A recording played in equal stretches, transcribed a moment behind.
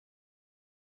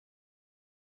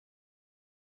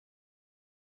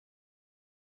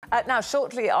Now,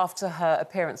 shortly after her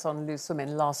appearance on Loose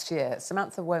Women last year,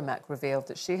 Samantha Womack revealed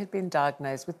that she had been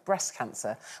diagnosed with breast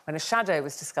cancer when a shadow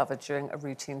was discovered during a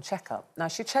routine checkup. Now,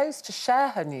 she chose to share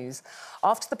her news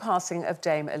after the passing of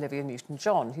Dame Olivia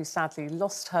Newton-John, who sadly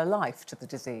lost her life to the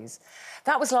disease.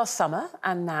 That was last summer,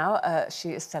 and now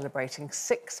she is celebrating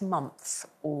 6 months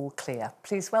all clear.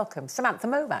 Please welcome Samantha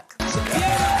Womack.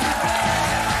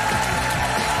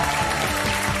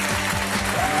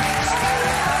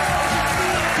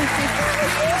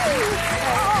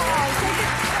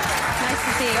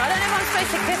 I don't know if I'm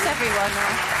supposed to kiss everyone.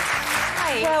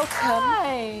 Hi.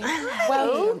 Welcome.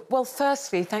 Hi. Well,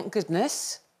 firstly, thank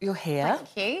goodness you're here.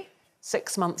 Thank you.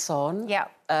 6 months on. Yeah.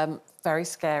 Very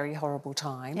scary, horrible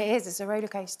time. It is. It's a roller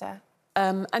coaster.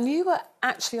 And you were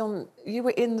actually you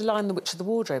were in The Lion, the Witch of the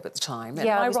Wardrobe at the time.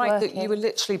 Yeah, Am I right working. that you were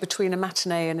literally between a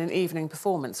matinee and an evening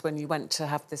performance when you went to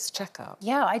have this checkup?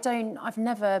 Yeah, I've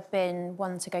never been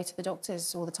one to go to the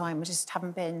doctors all the time. I just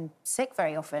haven't been sick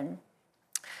very often.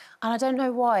 And I don't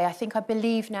know why. I think I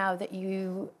believe now that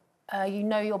you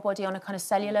know your body on a kind of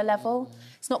cellular level.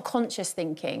 It's not conscious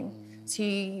thinking. So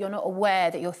you're not aware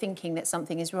that you're thinking that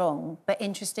something is wrong. But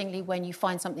interestingly, when you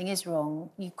find something is wrong,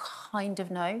 you kind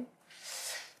of know.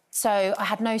 So I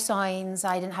had no signs.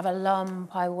 I didn't have a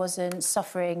lump. I wasn't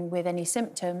suffering with any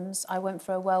symptoms. I went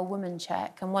for a well woman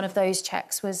check. And one of those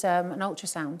checks was an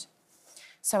ultrasound.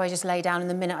 So I just lay down, and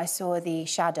the minute I saw the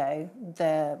shadow,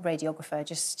 the radiographer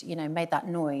just, you know, made that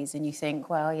noise, and you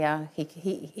think, well, yeah,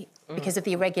 because of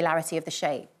the irregularity of the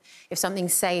shape. If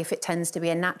something's safe, it tends to be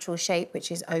a natural shape,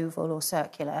 which is oval or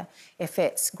circular. If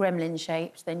it's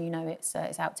gremlin-shaped, then you know it's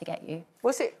out to get you.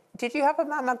 Did you have a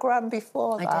mammogram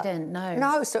before that? I didn't, no.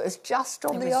 No, so it was just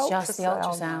on the ultrasound. It was just the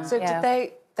ultrasound, So yeah. did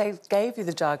they gave you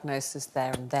the diagnosis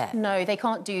there and then? No, they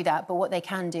can't do that, but what they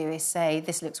can do is say,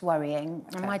 this looks worrying.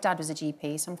 Okay. And my dad was a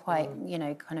GP, so I'm quite, you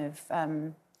know, kind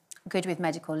of good with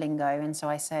medical lingo, and so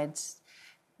I said,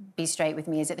 be straight with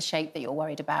me, is it the shape that you're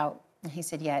worried about? And he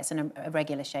said, yeah, it's an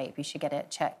irregular shape, you should get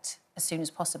it checked as soon as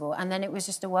possible. And then it was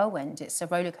just a whirlwind, it's a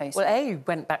roller coaster. Well, you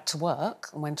went back to work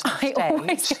and went to the stage. I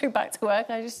always go back to work,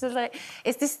 I just was like,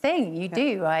 it's this thing you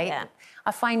do, right? Yeah.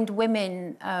 I find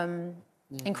women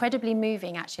incredibly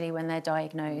moving, actually, when they're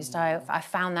diagnosed. I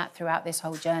found that throughout this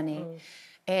whole journey,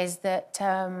 is that,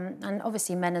 and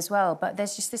obviously men as well, but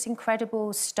there's just this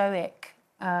incredible stoic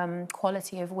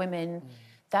quality of women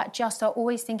that just are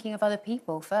always thinking of other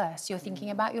people first. You're thinking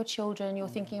about your children, you're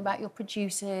thinking about your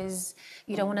producers,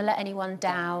 you don't want to let anyone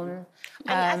down.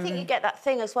 And I think you get that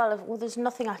thing as well of, well, there's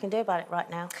nothing I can do about it right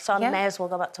now, so I may as well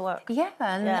go back to work. Yeah,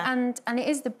 and it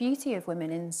is the beauty of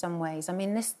women in some ways. I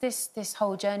mean, this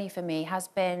whole journey for me has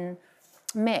been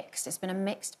mixed. It's been a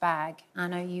mixed bag. I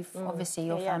know you've, obviously,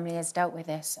 your family has dealt with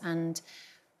this, and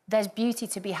there's beauty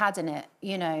to be had in it,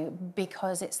 you know,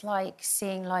 because it's like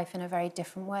seeing life in a very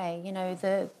different way. You know,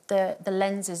 the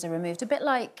lenses are removed, a bit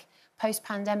like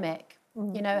post-pandemic,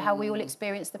 you know, how we all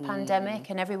experienced the pandemic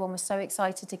and everyone was so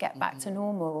excited to get back to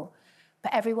normal,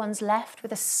 but everyone's left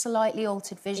with a slightly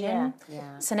altered vision.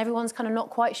 So everyone's kind of not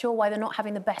quite sure why they're not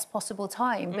having the best possible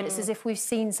time, but it's as if we've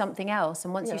seen something else,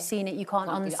 and once you've seen it, you can't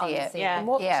unsee it. And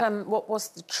what was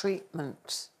the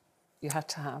treatment you had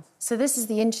to have? So this is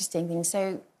the interesting thing.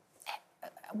 So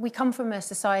we come from a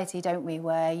society, don't we,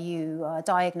 where you are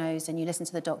diagnosed and you listen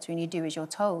to the doctor and you do as you're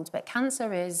told. But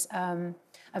cancer is a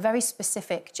very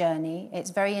specific journey. It's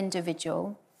very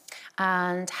individual.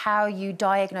 And how you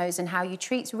diagnose and how you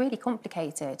treat is really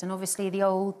complicated. And obviously the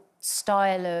old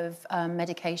style of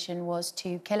medication was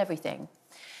to kill everything.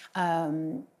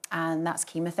 And that's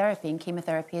chemotherapy, and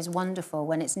chemotherapy is wonderful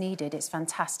when it's needed. It's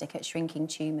fantastic at shrinking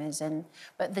tumours,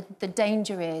 but the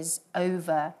danger is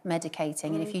over-medicating,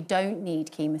 and if you don't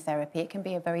need chemotherapy, it can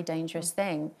be a very dangerous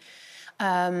thing.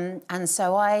 And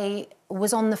so I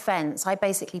was on the fence. I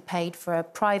basically paid for a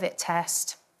private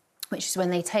test, which is when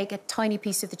they take a tiny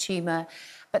piece of the tumour,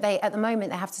 but at the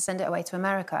moment, they have to send it away to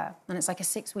America, and it's like a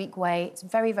 6-week wait. It's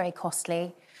very, very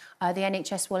costly. The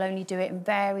NHS will only do it in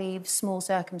very small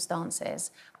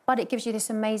circumstances. But it gives you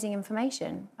this amazing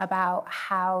information about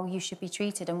how you should be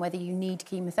treated and whether you need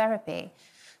chemotherapy.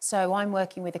 So I'm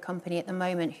working with a company at the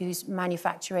moment who's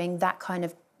manufacturing that kind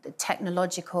of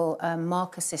technological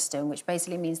marker system, which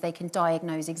basically means they can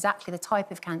diagnose exactly the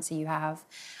type of cancer you have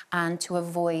and to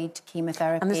avoid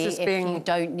chemotherapy if you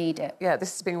don't need it. Yeah,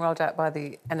 this is being rolled out by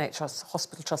the NHS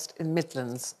Hospital Trust in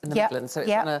Midlands, Midlands, so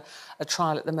it's on a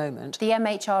trial at the moment. The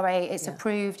MHRA, it's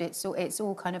approved, it's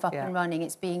all kind of up and running,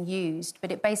 it's being used,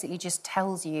 but it basically just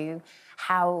tells you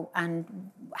how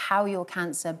your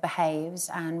cancer behaves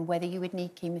and whether you would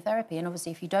need chemotherapy. And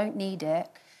obviously, if you don't need it,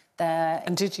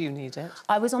 And did you need it?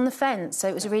 I was on the fence, so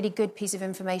it was a really good piece of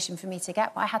information for me to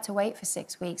get, but I had to wait for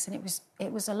 6 weeks, and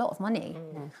it was a lot of money.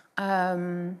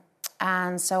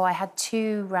 And so I had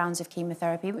 2 rounds of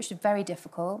chemotherapy, which was very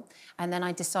difficult. And then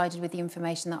I decided with the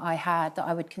information that I had that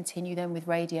I would continue them with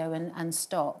radio and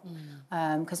stop,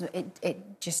 because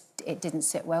it didn't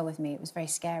sit well with me. It was very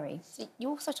scary. So you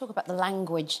also talk about the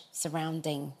language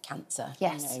surrounding cancer.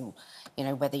 Yes. You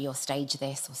know, whether you're stage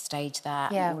this or stage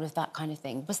that, Yeah. and all of that kind of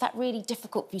thing. Was that really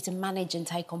difficult for you to manage and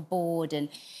take on board and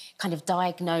kind of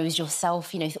diagnose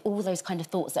yourself, you know, all those kind of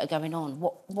thoughts that are going on?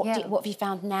 What have you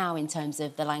found now in terms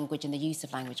of the language and the use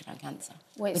of language around cancer,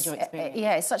 with your experience?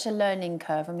 Yeah, it's such a learning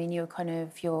curve. I mean,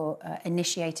 you're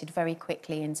initiated very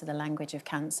quickly into the language of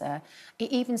cancer.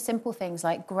 Even simple things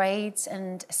like grades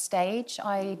and stage,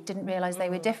 I didn't realise they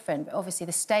were different. But obviously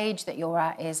the stage that you're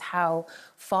at is how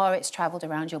far it's travelled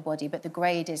around your body, but the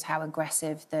grade is how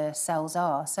aggressive the cells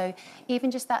are. So even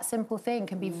just that simple thing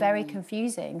can be very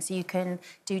confusing. So you can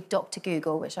do Dr.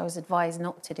 Google, which I was advised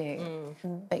not to do.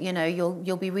 But, you know,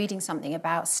 you'll be reading something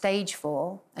about stage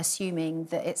 4, assuming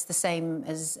that it's the same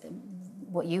as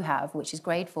what you have, which is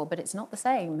grade 4, but it's not the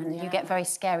same, and you get very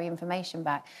scary information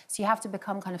back. So you have to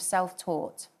become kind of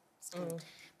self-taught.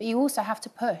 But you also have to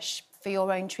push for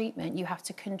your own treatment. You have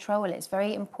to control it. It's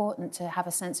very important to have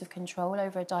a sense of control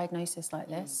over a diagnosis like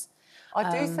this.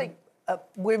 I do think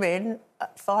women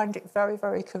find it very,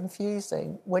 very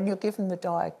confusing when you're given the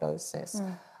diagnosis.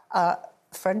 A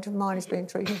friend of mine is being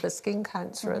treated for skin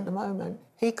cancer at the moment.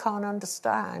 He can't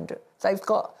understand. They've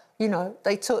got, you know,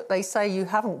 they say you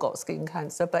haven't got skin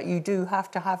cancer, but you do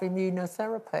have to have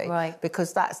immunotherapy. Right.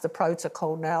 Because that's the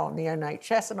protocol now on the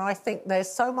NHS. And I think there's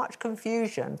so much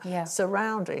confusion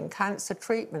surrounding cancer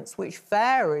treatments, which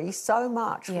vary so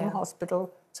much from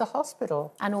hospital to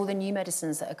hospital. And all the new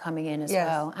medicines that are coming in as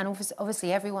well. And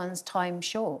obviously everyone's time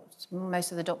short.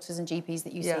 Most of the doctors and GPs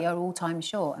that you see are all time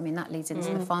short. I mean, that leads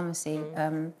into the pharmacy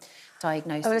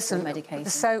diagnosis and medication.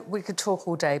 So we could talk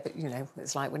all day, but, you know,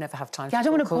 it's like we never have time to I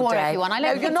don't want talk to all bore day. everyone. I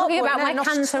love talking about my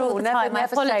cancer all the time. I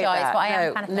apologise, but I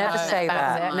am kind of never say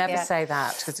that. it. Never say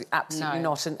that, because absolutely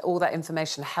not. And all that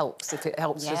information helps. If it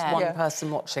helps just one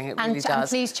person watching, it really does. And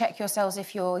please check yourselves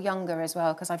if you're younger as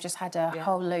well, because I've just had a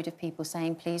whole load of people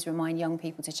saying, please remind young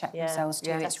people to check themselves too.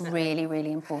 It's really,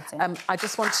 really important. I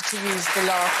just wanted to use the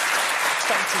last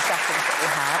 20 seconds that we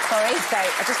have. Sorry?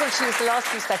 I just want to use the last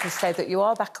few seconds to say that you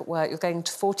are back at work. You're going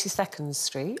to 42nd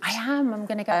Street. I am. I'm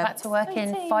going to go back to work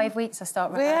in 5 weeks. I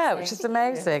start rehearsing. Yeah, which is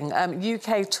amazing.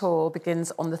 UK tour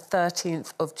begins on the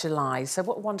 13th of July. So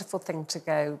what a wonderful thing to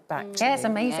go back to. Yeah, it's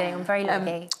amazing. I'm very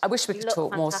lucky. I wish we could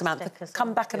talk more, Samantha.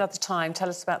 Come back another time. Tell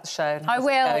us about the show. I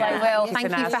will.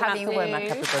 Thank you for having me. Samantha Womack,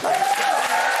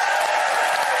 everybody.